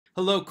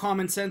Hello,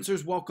 Common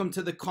Sensors. Welcome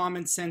to the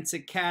Common Sense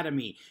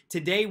Academy.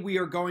 Today we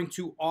are going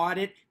to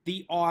audit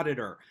the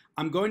auditor.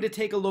 I'm going to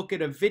take a look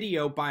at a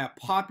video by a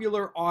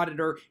popular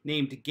auditor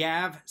named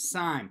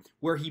SEIM,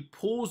 where he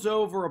pulls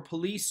over a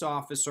police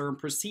officer and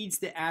proceeds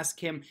to ask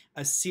him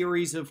a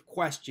series of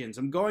questions.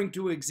 I'm going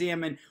to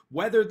examine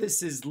whether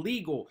this is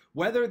legal,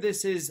 whether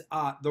this is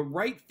the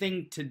right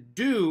thing to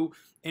do,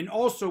 and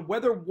also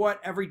whether what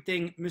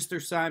everything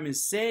Mr. SEIM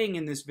is saying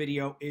in this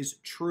video is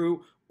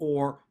true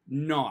or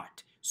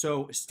not.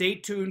 So stay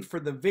tuned for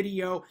the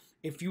video.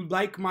 If you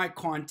like my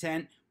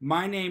content,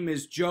 my name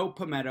is Joe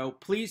Palmetto.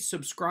 Please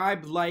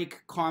subscribe,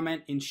 like,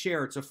 comment, and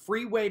share. It's a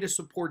free way to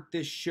support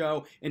this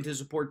show and to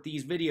support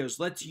these videos.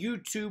 Lets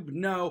YouTube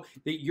know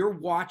that you're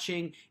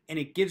watching, and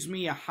it gives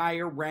me a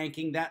higher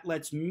ranking. That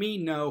lets me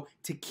know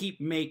to keep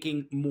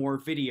making more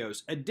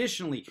videos.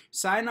 Additionally,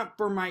 sign up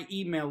for my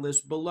email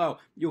list below.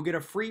 You'll get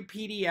a free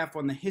PDF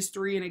on the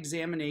history and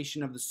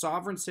examination of the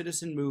sovereign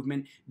citizen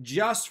movement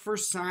just for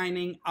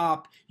signing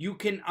up. You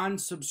can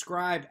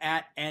unsubscribe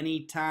at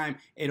any time.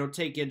 It'll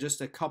take you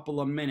just a couple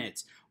of minutes.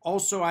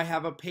 Also, I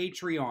have a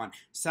Patreon.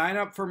 Sign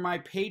up for my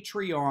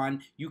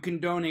Patreon. You can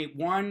donate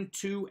 $1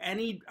 to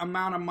any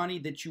amount of money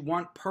that you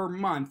want per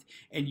month,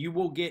 and you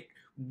will get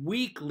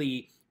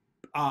weekly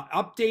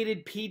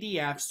updated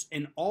PDFs,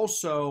 and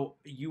also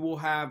you will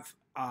have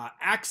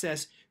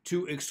access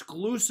to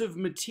exclusive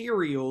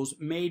materials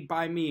made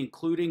by me,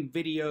 including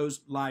videos,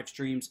 live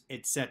streams,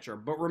 etc.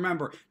 But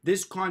remember,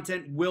 this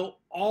content will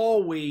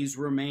always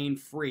remain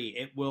free.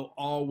 It will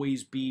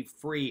always be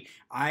free.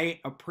 I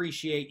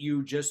appreciate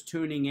you just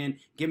tuning in.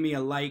 Give me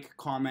a like,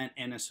 comment,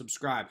 and a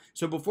subscribe.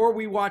 So before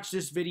we watch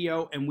this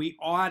video and we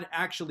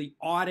actually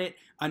audit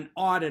an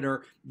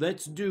auditor,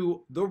 let's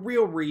do the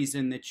real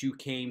reason that you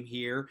came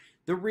here.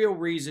 The real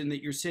reason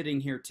that you're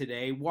sitting here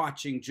today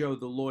watching Joe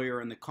the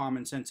Lawyer and the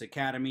Common Sense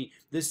Academy,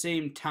 the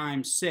same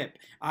time sip.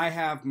 I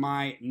have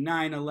my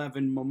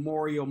 9/11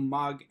 memorial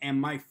mug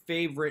and my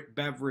favorite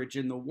beverage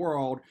in the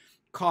world,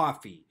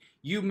 coffee.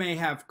 You may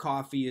have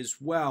coffee as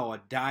well,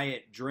 a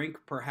diet drink,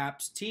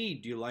 perhaps tea.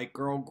 Do you like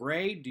Earl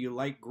Grey? Do you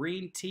like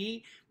green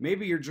tea?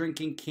 Maybe you're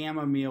drinking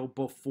chamomile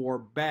before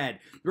bed.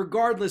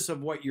 Regardless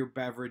of what your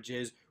beverage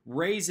is,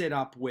 raise it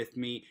up with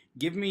me.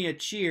 Give me a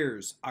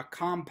cheers, a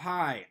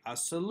kampai, a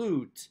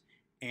salute,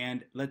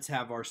 and let's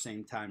have our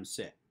same time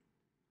sip.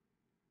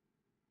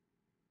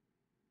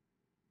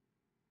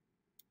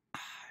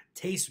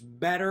 Tastes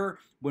better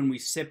when we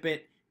sip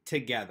it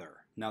together.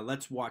 Now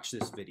let's watch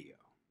this video.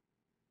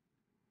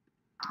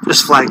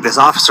 Just flag this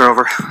officer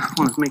over. I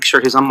want to make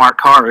sure his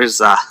unmarked car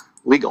is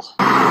legal.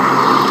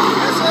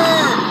 Yes,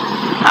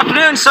 sir.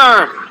 Afternoon,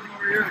 sir. How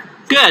are you?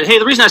 Good. Hey,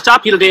 the reason I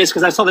stopped you today is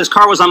because I saw this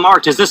car was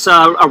unmarked. Is this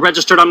a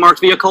registered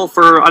unmarked vehicle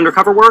for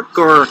undercover work,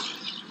 or?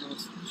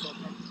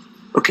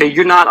 Okay,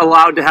 you're not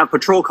allowed to have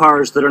patrol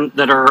cars that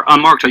are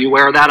unmarked. Are you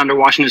aware of that under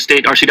Washington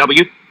State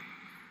RCW?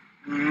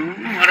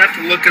 I'd have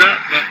to look it up,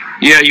 but...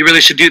 Yeah, you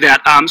really should do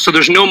that. So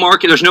there's no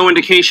market, there's no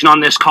indication on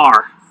this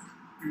car.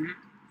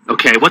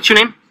 Okay, what's your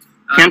name?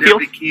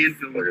 Canfield? Deputy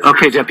Canfield.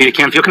 Okay, Deputy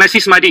Canfield. Can I see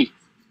some ID?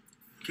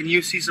 Can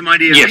you see some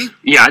ID of Yes. me?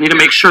 Yeah, I need to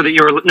make sure that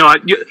you're... No,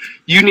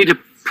 you need to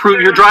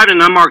prove... You're driving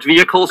an unmarked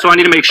vehicle, so I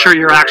need to make sure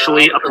you're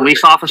actually a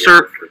police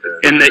officer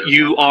and that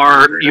you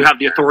have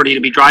the authority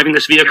to be driving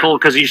this vehicle,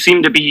 because you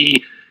seem to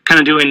be kind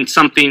of doing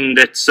something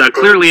that's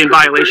clearly in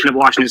violation of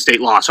Washington State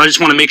law. So I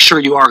just want to make sure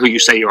you are who you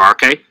say you are,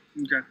 okay?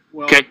 Okay.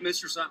 Well, Okay.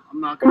 Mr. Sun, I'm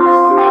not gonna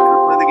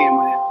play the game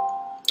with you.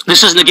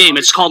 This isn't a game.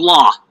 It's called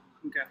law.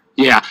 Okay.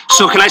 Yeah.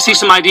 So can I see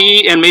some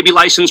ID and maybe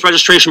license,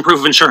 registration,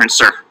 proof of insurance,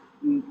 sir?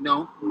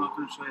 No, I'm not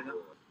gonna show you that.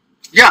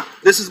 Yeah,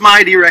 this is my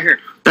ID right here.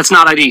 That's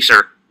not ID,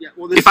 sir. Yeah.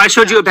 Well, this If I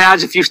showed you a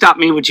badge, if you stopped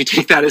me, would you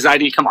take that as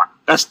ID? Come on.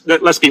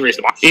 Let's be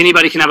reasonable.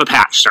 Anybody can have a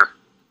patch, sir.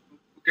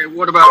 Okay.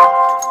 What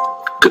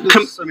about?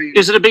 This, I mean,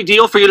 Is it a big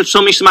deal for you to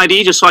show me some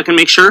ID just so I can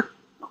make sure?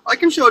 I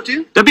can show it to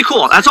you. That'd be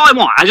cool. That's all I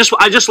want. I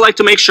just like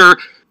to make sure.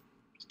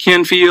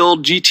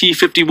 Canfield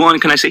GT51.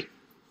 Can I see?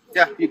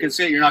 Yeah, you can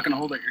see it. You're not gonna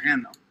hold it in your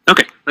hand though.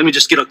 Okay. Let me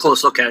just get a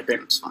close look at it there.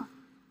 That's fine.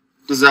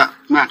 Does that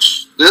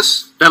match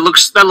this? That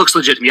looks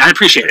legit to me. I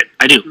appreciate it.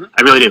 I do.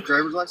 I really do.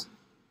 Driver's license?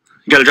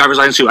 You got a driver's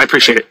license too. I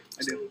appreciate it.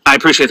 I do. I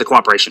appreciate the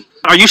cooperation.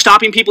 Are you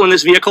stopping people in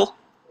this vehicle?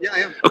 Yeah, I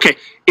am. Okay.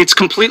 It's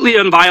completely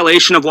in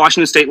violation of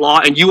Washington State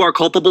law, and you are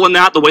culpable in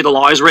that, the way the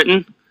law is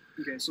written.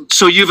 Okay,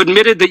 So you've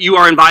admitted that you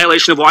are in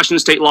violation of Washington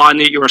State law and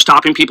that you are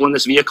stopping people in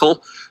this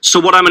vehicle. So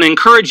what I'm going to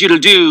encourage you to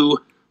do,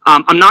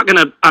 I'm not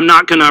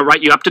gonna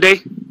write you up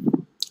today.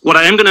 What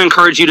I am going to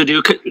encourage you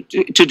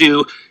to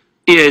do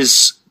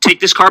is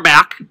take this car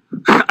back.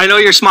 I know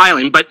you're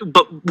smiling, but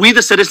we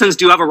the citizens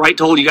do have a right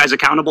to hold you guys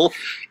accountable.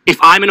 If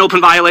I'm in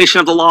open violation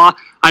of the law,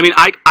 I mean,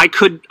 I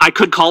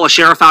could call a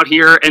sheriff out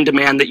here and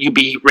demand that you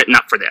be written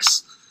up for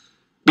this,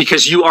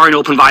 because you are in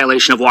open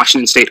violation of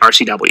Washington State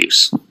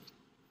RCWs.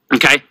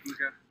 Okay?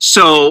 Okay.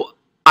 So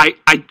I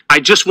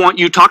just want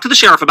you to talk to the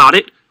sheriff about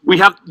it.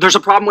 There's a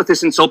problem with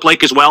this in Soap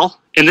Lake as well,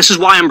 and this is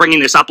why I'm bringing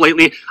this up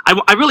lately.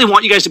 I really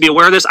want you guys to be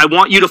aware of this. I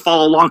want you to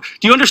follow along.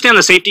 Do you understand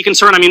the safety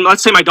concern? I mean,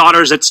 let's say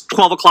it's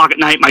 12 o'clock at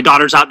night, my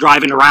daughter's out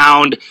driving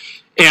around,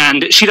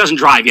 and she doesn't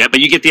drive yet, but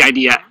you get the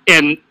idea.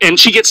 And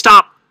she gets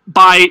stopped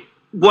by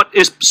what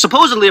is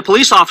supposedly a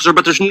police officer,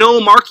 but there's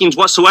no markings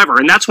whatsoever.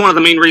 And that's one of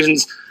the main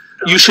reasons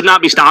you should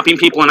not be stopping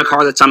people in a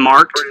car that's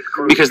unmarked,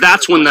 because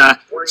that's when the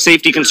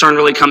safety concern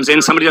really comes in.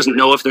 Somebody doesn't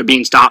know if they're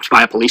being stopped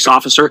by a police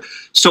officer.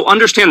 So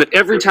understand that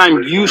every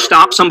time you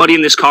stop somebody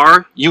in this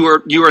car, you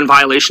are in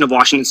violation of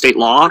Washington state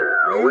law,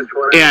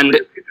 and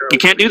you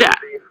can't do that.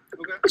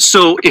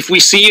 So if we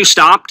see you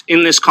stopped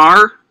in this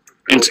car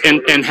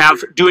and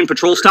have doing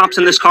patrol stops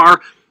in this car,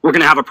 we're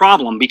going to have a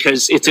problem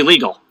because it's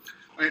illegal.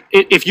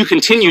 If you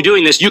continue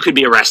doing this, you could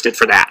be arrested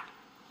for that.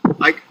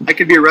 I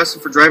could be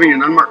arrested for driving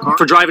an unmarked car?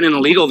 For driving an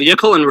illegal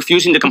vehicle and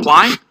refusing to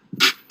comply?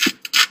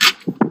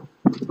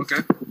 Okay.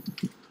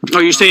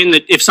 Are you saying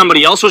that if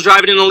somebody else was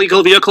driving an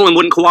illegal vehicle and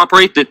wouldn't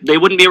cooperate, that they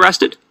wouldn't be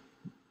arrested?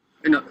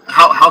 And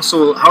how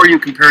are you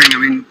comparing? I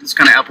mean, it's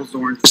kind of apples to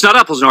oranges. It's not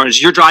apples and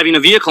oranges. You're driving a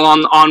vehicle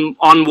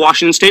on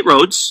Washington state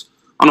roads,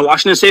 on a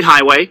Washington state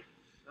highway,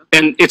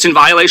 and it's in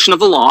violation of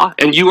the law,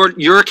 and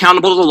you're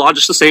accountable to the law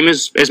just the same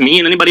as me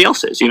and anybody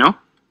else is, you know?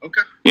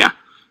 Okay. Yeah.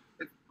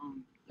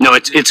 No,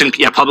 it's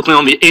publicly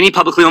owned, any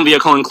publicly owned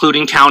vehicle,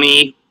 including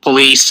county,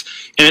 police,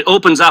 and it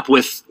opens up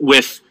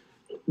with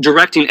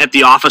directing at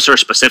the officer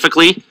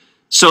specifically.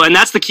 So, and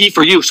that's the key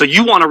for you. So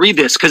you want to read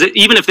this, because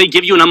even if they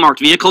give you an unmarked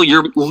vehicle,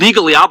 you're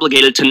legally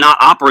obligated to not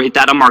operate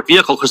that unmarked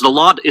vehicle, because the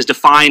law is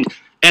defined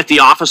at the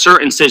officer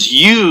and says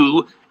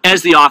you,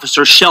 as the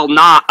officer, shall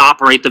not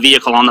operate the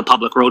vehicle on the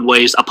public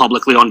roadways, a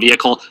publicly owned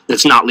vehicle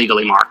that's not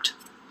legally marked.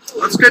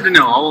 That's good to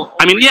know.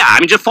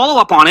 Just follow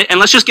up on it, and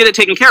let's just get it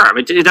taken care of.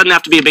 It doesn't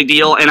have to be a big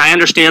deal, and I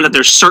understand that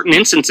there's certain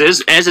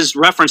instances, as is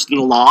referenced in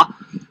the law,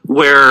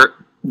 where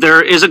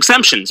there is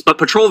exemptions, but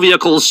patrol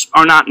vehicles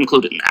are not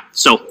included in that.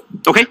 So,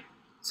 okay?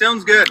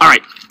 Sounds good. All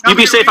right. You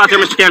be safe out there,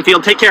 Mr.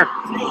 Canfield. Take care.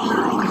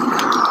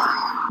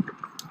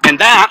 And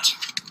that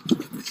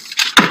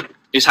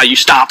is how you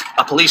stop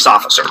a police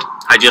officer.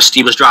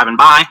 He was driving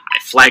by. I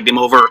flagged him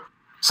over.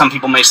 Some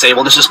people may say,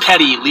 well, this is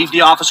petty. Leave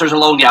the officers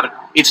alone. Yeah, but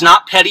it's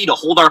not petty to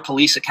hold our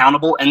police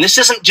accountable. And this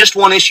isn't just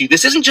one issue.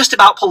 This isn't just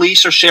about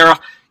police or sheriff.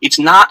 It's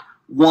not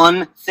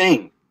one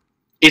thing.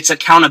 It's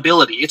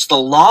accountability. It's the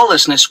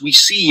lawlessness we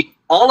see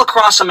all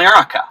across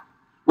America,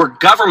 where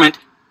government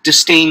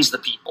disdains the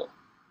people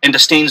and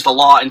disdains the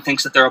law and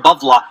thinks that they're above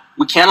the law.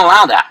 We can't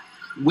allow that.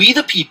 We,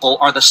 the people,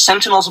 are the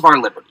sentinels of our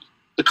liberty.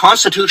 The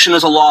Constitution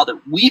is a law that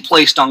we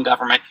placed on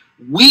government.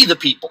 We, the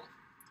people,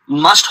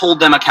 must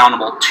hold them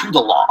accountable to the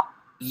law.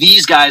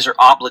 These guys are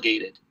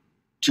obligated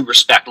to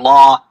respect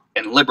law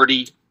and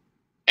liberty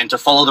and to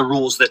follow the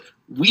rules that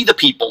we, the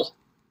people,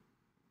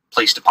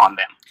 placed upon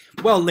them.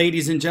 Well,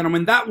 ladies and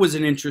gentlemen, that was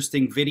an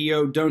interesting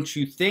video, don't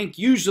you think?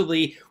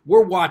 Usually,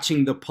 we're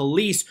watching the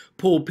police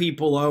pull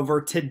people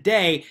over.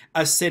 Today,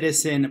 a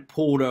citizen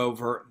pulled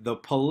over the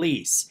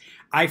police.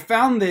 I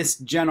found this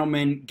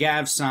gentleman,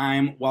 Gav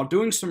SEIM, while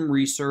doing some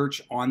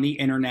research on the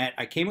internet.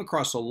 I came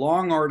across a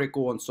long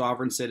article on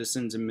sovereign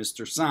citizens and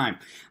Mr. SEIM.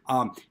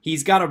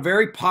 He's got a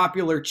very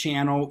popular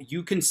channel.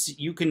 You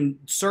can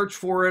search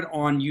for it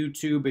on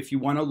YouTube if you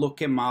want to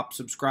look him up,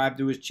 subscribe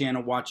to his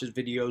channel, watch his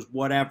videos,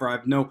 whatever. I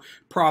have no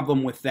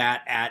problem with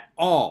that at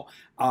all.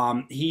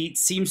 He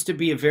seems to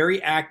be a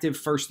very active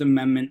First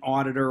Amendment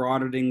auditor,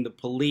 auditing the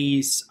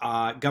police,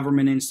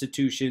 government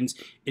institutions,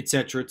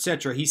 etc.,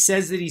 etc. He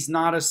says that he's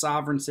not a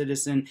sovereign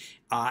citizen,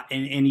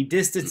 and he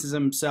distances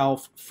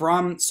himself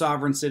from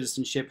sovereign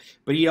citizenship,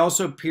 but he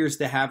also appears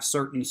to have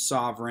certain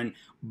sovereign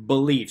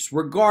beliefs.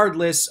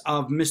 Regardless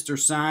of Mr.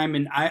 SEIM,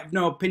 and I have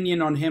no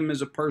opinion on him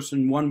as a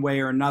person one way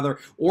or another,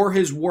 or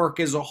his work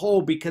as a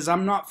whole, because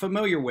I'm not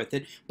familiar with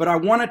it, but I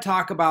want to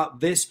talk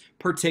about this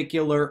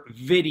particular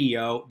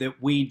video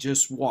that we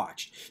just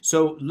watched.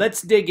 So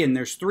let's dig in.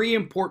 There's three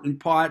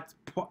important points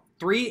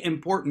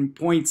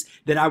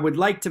that I would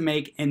like to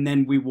make, and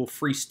then we will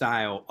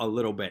freestyle a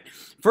little bit.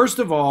 First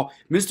of all,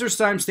 Mr.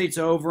 SEIM states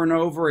over and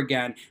over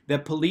again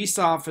that police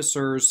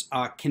officers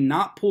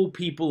cannot pull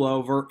people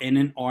over in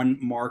an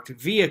unmarked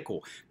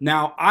vehicle.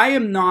 Now, I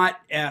am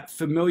not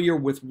familiar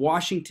with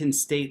Washington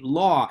state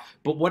law,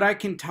 but what I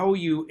can tell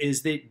you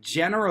is that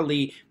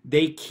generally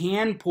they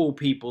can pull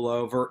people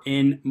over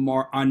in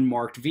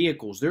unmarked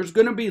vehicles. There's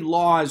going to be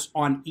laws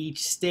on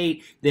each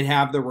state that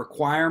have the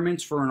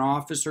requirements for an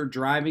officer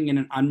driving in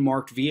an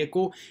unmarked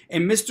vehicle,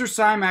 and Mr.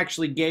 SEIM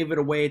actually gave it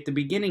away at the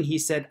beginning. He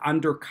said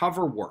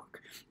undercover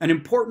work. An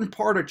important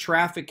part of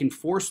traffic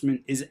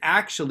enforcement is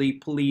actually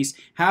police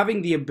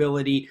having the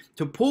ability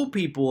to pull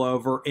people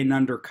over in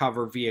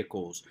undercover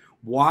vehicles.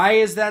 Why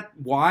is that?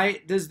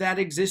 Why does that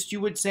exist, you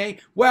would say?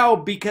 Well,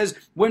 because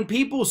when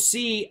people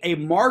see a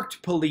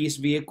marked police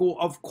vehicle,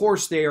 of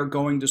course they are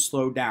going to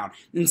slow down.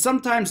 And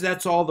sometimes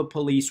that's all the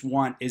police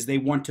want, is they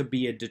want to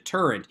be a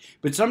deterrent.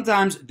 But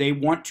sometimes they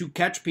want to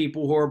catch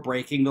people who are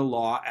breaking the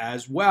law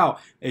as well.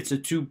 It's a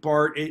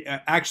two-part,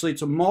 actually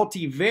it's a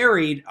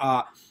multivariate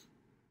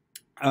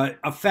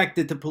effect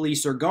that the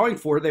police are going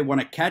for. They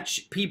want to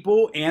catch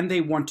people and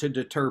they want to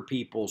deter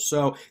people.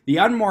 So the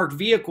unmarked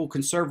vehicle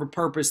can serve a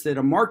purpose that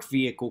a marked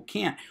vehicle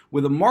can't.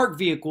 With a marked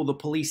vehicle, the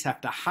police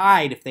have to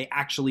hide if they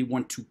actually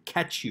want to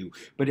catch you.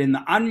 But in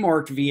the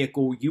unmarked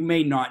vehicle, you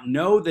may not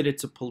know that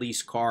it's a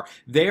police car.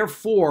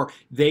 Therefore,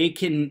 they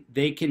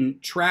can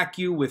track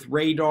you with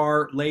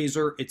radar,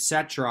 laser,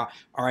 etc.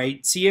 All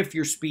right, see if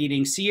you're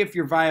speeding, see if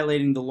you're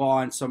violating the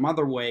law in some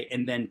other way,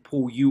 and then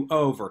pull you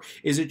over.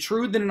 Is it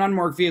true that an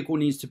unmarked vehicle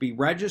needs to be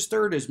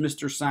registered, as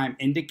Mr. SEIM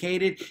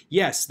indicated?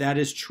 Yes, that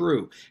is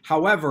true.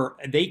 However,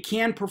 they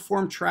can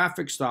perform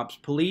traffic stops.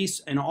 Police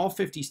in all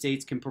 50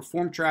 states can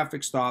perform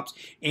traffic stops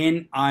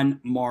in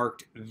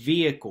unmarked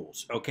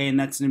vehicles, okay? And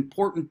that's an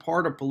important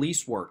part of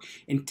police work.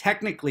 And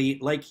technically,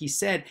 like he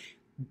said,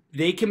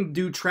 they can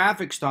do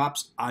traffic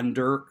stops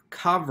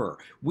undercover.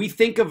 We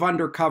think of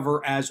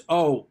undercover as,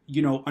 oh,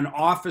 you know, an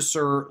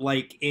officer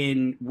like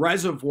in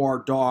Reservoir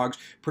Dogs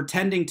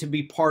pretending to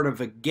be part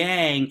of a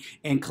gang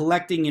and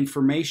collecting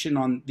information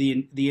on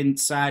the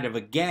inside of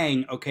a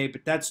gang, okay,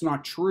 but that's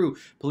not true.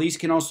 Police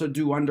can also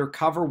do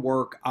undercover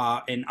work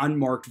in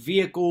unmarked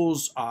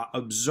vehicles,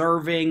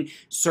 observing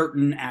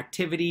certain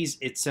activities,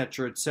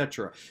 etc.,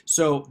 etc.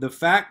 So the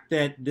fact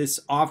that this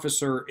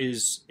officer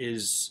is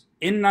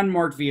in an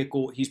unmarked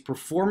vehicle, he's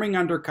performing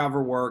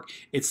undercover work,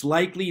 it's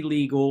likely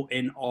legal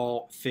in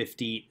all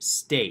 50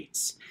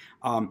 states.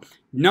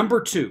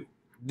 Number two,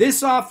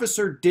 this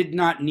officer did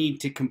not need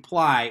to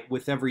comply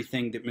with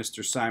everything that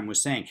Mr. SEIM was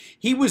saying.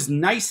 He was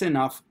nice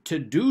enough to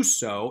do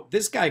so.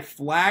 This guy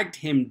flagged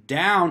him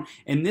down,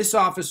 and this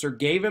officer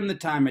gave him the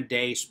time of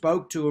day,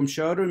 spoke to him,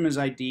 showed him his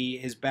ID,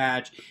 his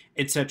badge,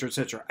 etc.,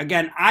 etc.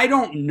 Again, I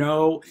don't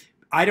know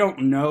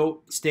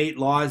state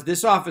laws.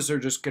 This officer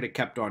just could have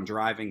kept on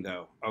driving,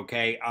 though,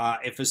 okay?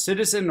 If a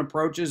citizen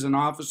approaches an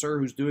officer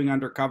who's doing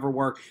undercover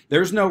work,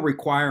 there's no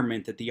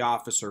requirement that the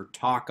officer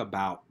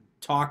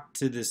talk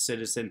to this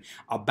citizen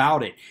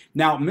about it.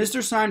 Now,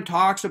 Mr. SEIM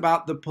talks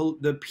about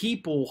the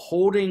people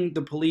holding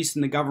the police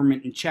and the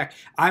government in check.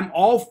 I'm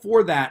all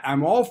for that.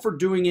 I'm all for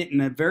doing it in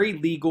a very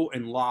legal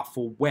and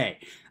lawful way.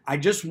 I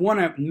just want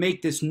to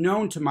make this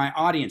known to my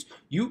audience.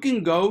 You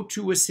can go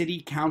to a city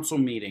council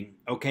meeting,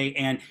 okay,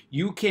 and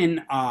you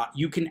can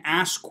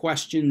ask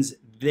questions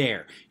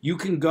there. You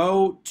can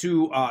go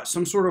to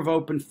some sort of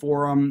open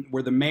forum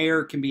where the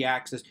mayor can be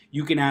accessed.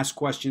 You can ask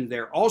questions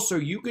there. Also,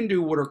 you can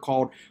do what are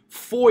called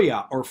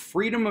FOIA, or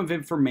Freedom of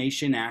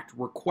Information Act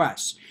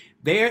requests.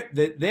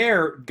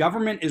 Their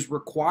government is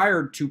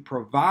required to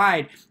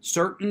provide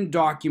certain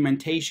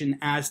documentation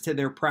as to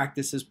their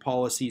practices,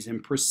 policies,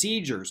 and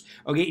procedures.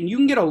 Okay, and you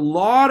can get a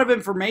lot of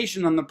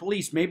information on the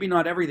police, maybe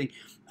not everything,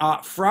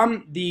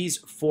 from these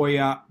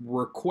FOIA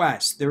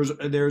requests. There's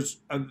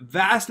a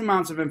vast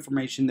amounts of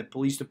information that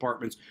police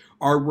departments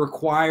are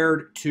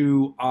required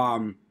to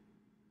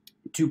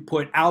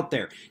put out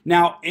there.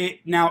 Now,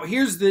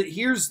 here's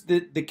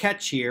the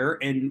catch here,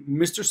 and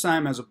Mr.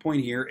 SEIM has a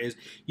point here, is,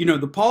 you know,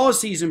 the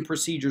policies and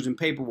procedures and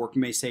paperwork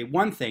may say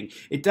one thing.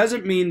 It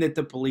doesn't mean that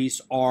the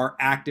police are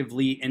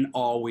actively and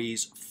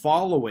always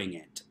following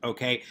it,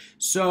 okay?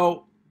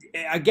 So,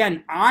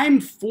 again,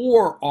 I'm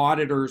for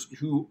auditors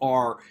who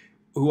are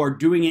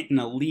doing it in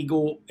a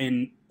legal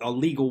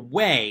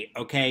way,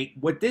 okay?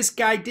 What this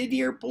guy did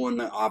here, pulling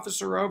the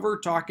officer over,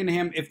 talking to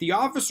him, if the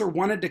officer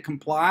wanted to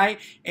comply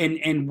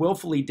and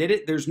willfully did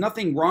it, there's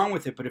nothing wrong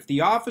with it. But if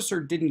the officer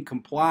didn't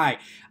comply,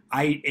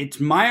 it's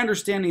my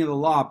understanding of the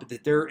law, but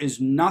that there is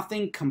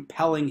nothing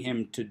compelling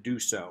him to do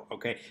so,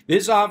 okay?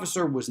 This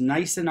officer was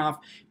nice enough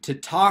to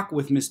talk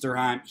with Mr.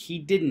 SEIM. He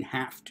didn't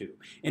have to.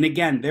 And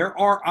again, there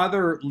are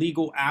other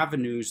legal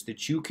avenues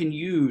that you can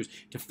use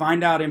to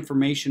find out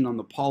information on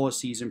the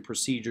policies and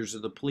procedures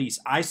of the police.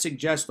 I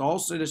suggest all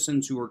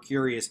citizens who are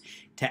curious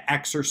to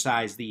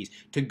exercise these,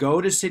 to go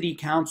to city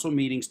council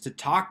meetings, to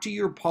talk to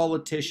your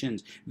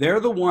politicians. They're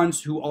the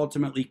ones who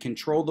ultimately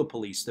control the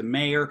police, the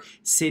mayor,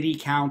 city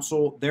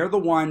council. They're the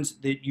ones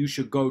that you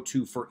should go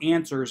to for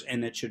answers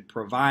and that should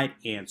provide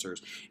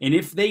answers. And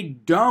if they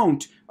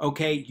don't,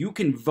 okay, you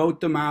can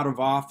vote them out of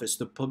office.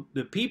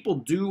 The people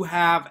do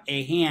have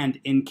a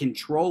hand in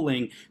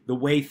controlling the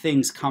way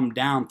things come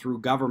down through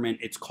government.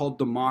 It's called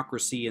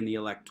democracy in the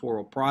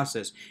electoral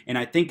process. And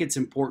I think it's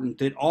important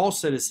that all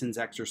citizens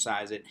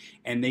exercise it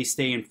and they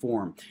stay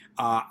informed.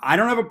 I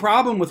don't have a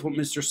problem with what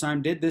Mr.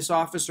 SEIM did. This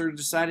officer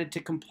decided to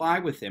comply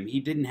with him. He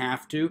didn't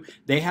have to.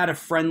 They had a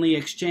friendly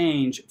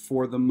exchange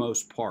for the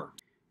most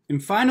part.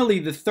 And finally,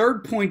 the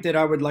third point that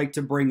I would like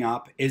to bring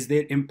up is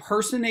that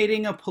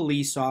impersonating a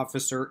police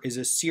officer is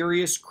a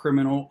serious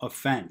criminal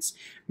offense.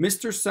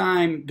 Mr.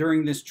 SEIM,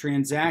 during this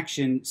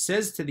transaction,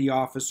 says to the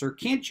officer,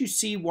 "Can't you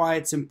see why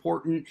it's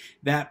important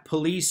that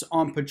police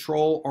on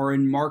patrol are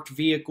in marked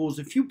vehicles?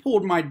 If you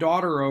pulled my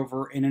daughter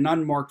over in an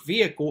unmarked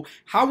vehicle,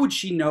 how would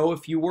she know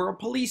if you were a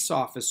police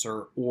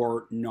officer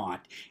or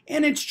not?"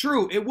 And it's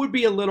true, it would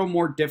be a little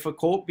more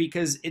difficult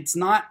because it's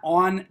not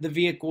on the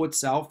vehicle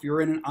itself.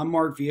 You're in an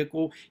unmarked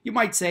vehicle. You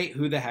might say,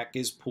 who the heck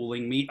is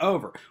pulling me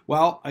over?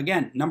 Well,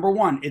 again, number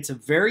one, it's a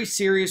very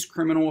serious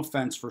criminal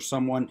offense for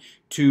someone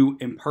to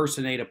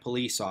impersonate a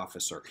police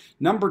officer.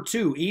 Number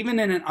two, even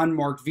in an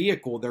unmarked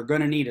vehicle, they're going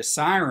to need a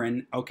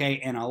siren, okay,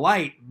 and a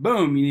light.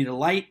 Boom, you need a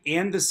light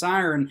and the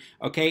siren,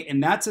 okay,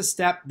 and that's a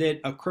step that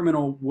a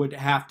criminal would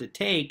have to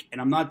take, and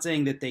I'm not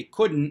saying that they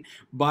couldn't,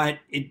 but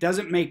it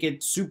doesn't make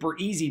it super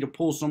easy to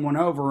pull someone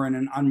over in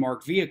an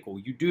unmarked vehicle.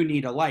 You do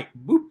need a light,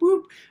 boop,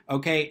 boop,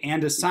 okay,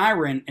 and a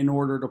siren in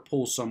order to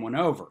pull someone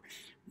over.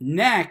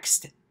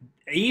 Next,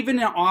 even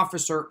an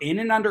officer in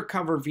an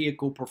undercover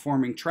vehicle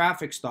performing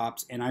traffic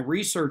stops, and I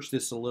researched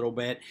this a little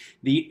bit,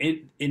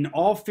 in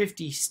all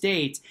 50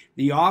 states,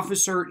 the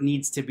officer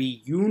needs to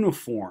be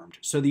uniformed.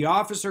 So the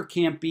officer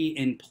can't be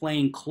in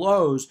plain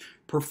clothes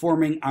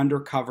performing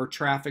undercover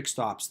traffic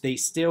stops. They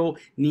still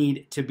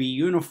need to be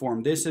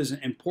uniformed. This is an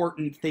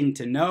important thing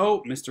to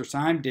know. Mr.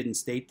 SEIM didn't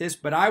state this,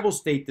 but I will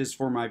state this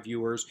for my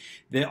viewers.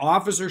 The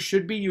officer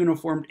should be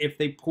uniformed if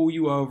they pull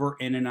you over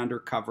in an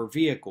undercover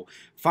vehicle.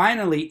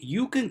 Finally,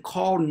 you can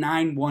call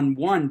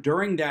 911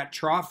 during that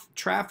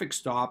traffic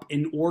stop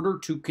in order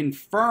to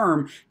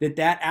confirm that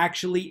that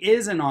actually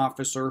is an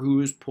officer who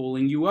is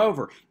pulling you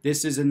over.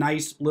 This is a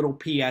nice little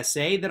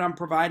PSA that I'm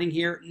providing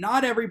here.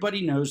 Not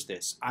everybody knows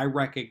this. I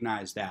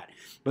recognize that.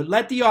 But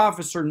let the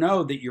officer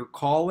know that you're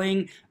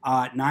calling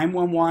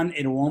 911.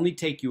 It'll only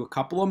take you a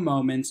couple of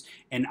moments,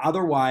 and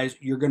otherwise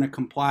you're going to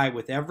comply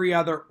with every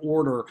other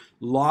order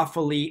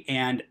lawfully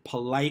and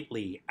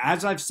politely.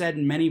 As I've said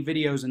in many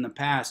videos in the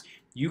past,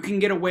 you can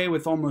get away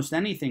with almost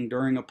anything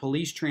during a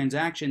police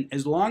transaction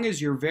as long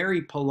as you're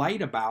very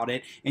polite about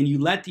it and you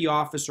let the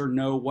officer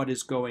know what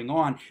is going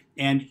on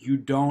and you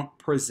don't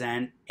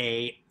present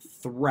a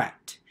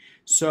threat.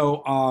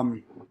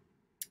 So,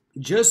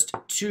 just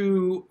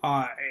to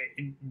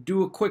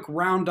do a quick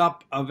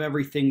roundup of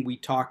everything we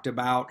talked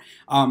about.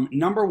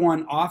 Number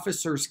one,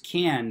 officers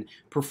can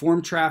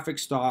perform traffic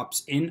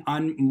stops in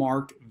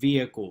unmarked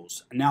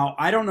vehicles. Now,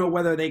 I don't know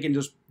whether they can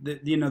just,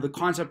 the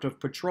concept of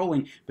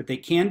patrolling, but they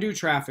can do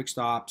traffic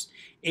stops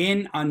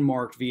in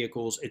unmarked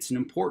vehicles. It's an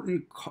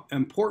important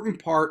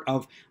part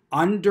of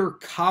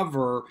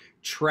undercover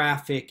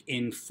traffic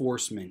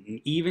enforcement,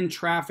 and even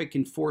traffic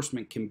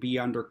enforcement can be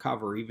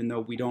undercover, even though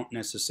we don't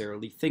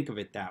necessarily think of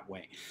it that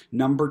way.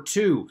 Number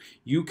two,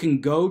 you can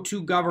go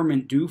to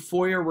government, do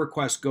FOIA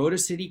requests, go to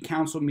city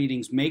council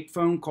meetings, make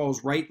phone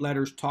calls, write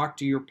letters, talk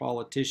to your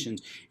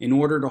politicians in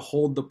order to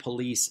hold the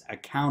police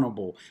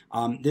accountable.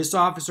 This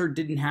officer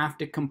didn't have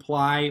to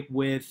comply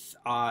with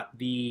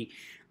Mr.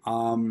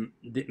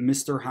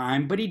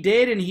 SEIM, but he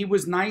did, and he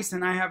was nice,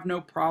 and I have no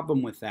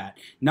problem with that.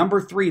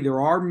 Number three, there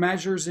are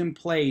measures in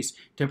place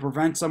to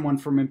prevent someone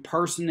from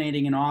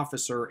impersonating an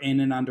officer in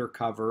an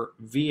undercover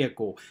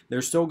vehicle.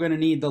 They're still going to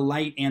need the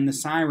light and the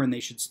siren. They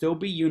should still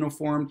be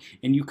uniformed,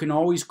 and you can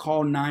always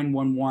call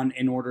 911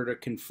 in order to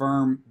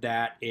confirm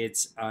that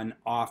it's an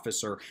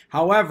officer.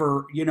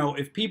 However,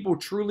 if people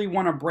truly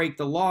want to break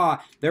the law,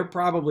 they're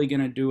probably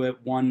going to do it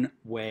one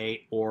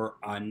way or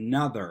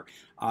another.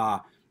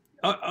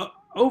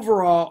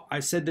 Overall, I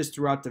said this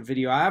throughout the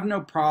video, I have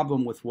no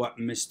problem with what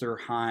Mr.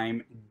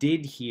 SEIM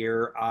did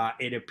here.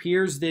 It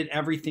appears that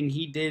everything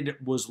he did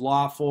was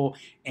lawful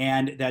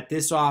and that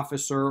this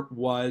officer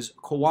was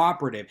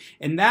cooperative.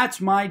 And that's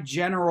my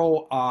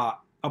general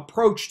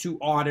approach to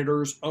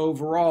auditors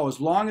overall.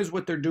 As long as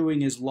what they're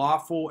doing is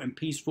lawful and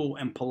peaceful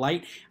and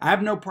polite, I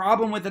have no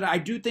problem with it. I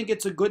do think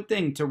it's a good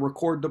thing to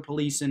record the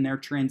police in their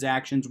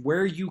transactions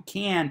where you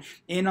can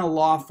in a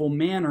lawful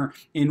manner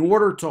in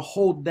order to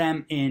hold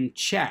them in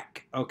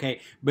check, okay?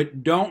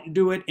 But don't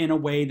do it in a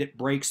way that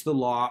breaks the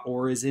law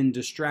or is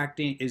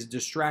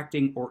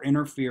distracting or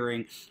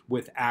interfering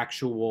with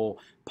actual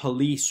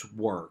police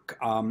work.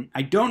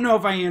 I don't know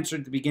if I answered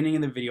at the beginning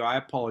of the video. I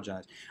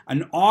apologize.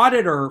 An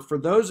auditor, for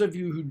those of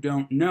you who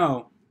don't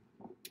know,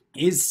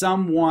 is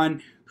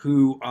someone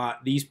who,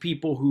 these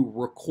people who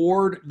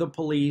record the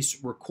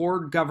police,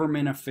 record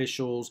government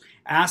officials,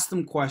 ask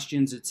them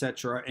questions,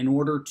 etc., in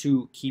order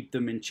to keep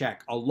them in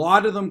check. A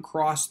lot of them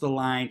cross the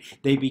line,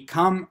 they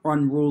become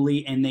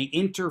unruly, and they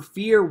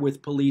interfere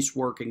with police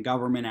work and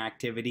government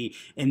activity,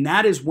 and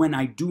that is when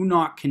I do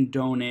not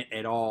condone it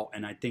at all,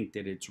 and I think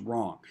that it's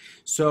wrong.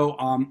 So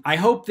I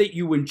hope that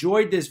you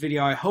enjoyed this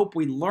video. I hope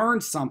we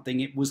learned something.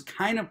 It was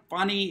kind of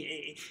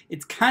funny.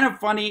 It's kind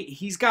of funny.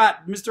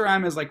 Mr.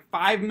 SEIM has like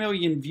 5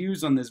 million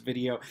views on this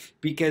video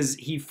because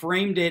he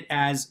framed it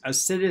as a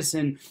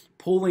citizen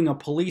pulling a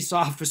police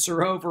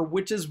officer over,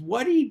 which is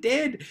what he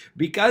did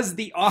because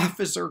the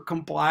officer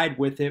complied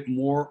with it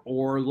more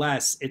or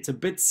less. It's a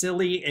bit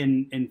silly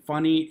and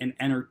funny and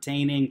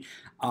entertaining.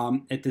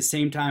 At the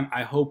same time,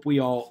 I hope we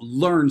all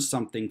learn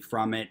something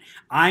from it.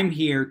 I'm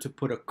here to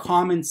put a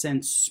common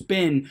sense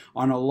spin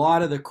on a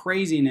lot of the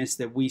craziness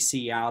that we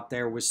see out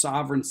there with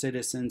sovereign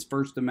citizens,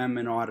 First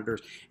Amendment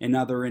auditors, and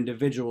other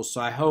individuals.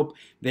 So I hope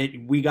that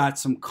we got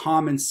some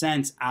common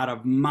sense out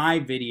of my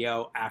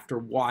video after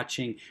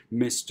watching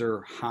Mr.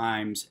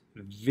 SEIM's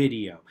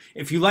video.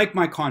 If you like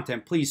my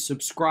content, please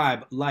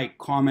subscribe, like,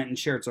 comment, and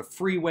share. It's a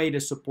free way to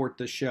support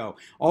the show.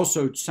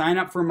 Also, sign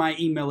up for my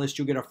email list.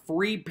 You'll get a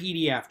free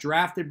PDF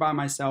drafted by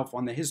myself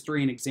on the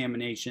history and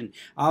examination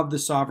of the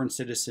sovereign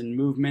citizen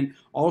movement.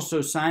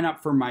 Also, sign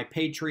up for my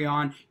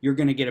Patreon. You're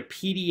going to get a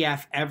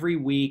PDF every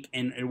week,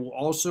 and it will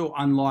also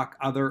unlock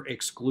other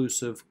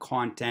exclusive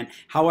content.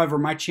 However,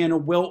 my channel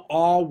will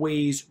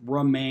always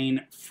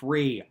remain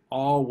free.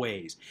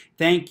 Always.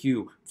 Thank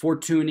you for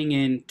tuning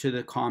in to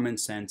the Common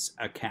Sense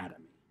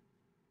Academy.